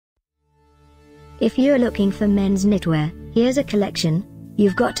If you're looking for men's knitwear, here's a collection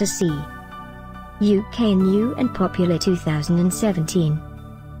you've got to see. UK New and Popular 2017.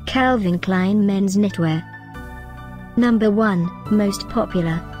 Calvin Klein Men's Knitwear. Number 1, Most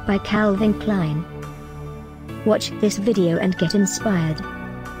Popular, by Calvin Klein. Watch this video and get inspired.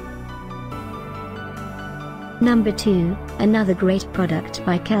 Number 2, another great product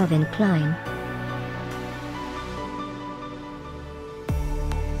by Calvin Klein.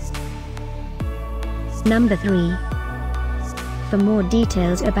 Number 3. For more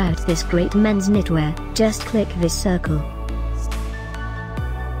details about this great men's knitwear, just click this circle.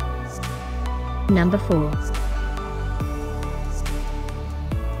 Number 4.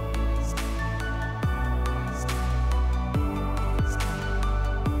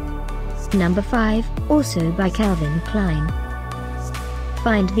 Number 5, also by Calvin Klein.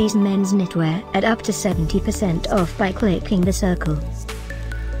 Find these men's knitwear at up to 70% off by clicking the circle.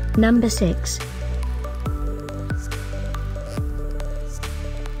 Number 6.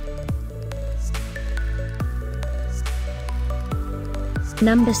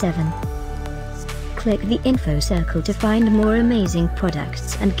 Number 7. Click the info circle to find more amazing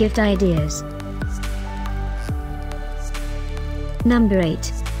products and gift ideas. Number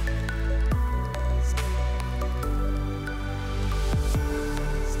 8.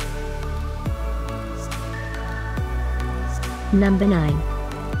 Number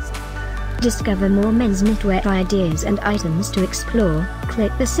 9. Discover more men's knitwear ideas and items to explore,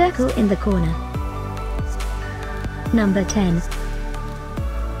 click the circle in the corner. Number 10.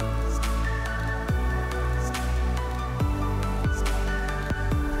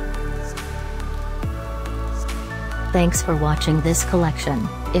 Thanks for watching this collection.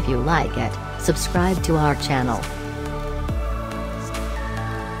 If you like it, subscribe to our channel.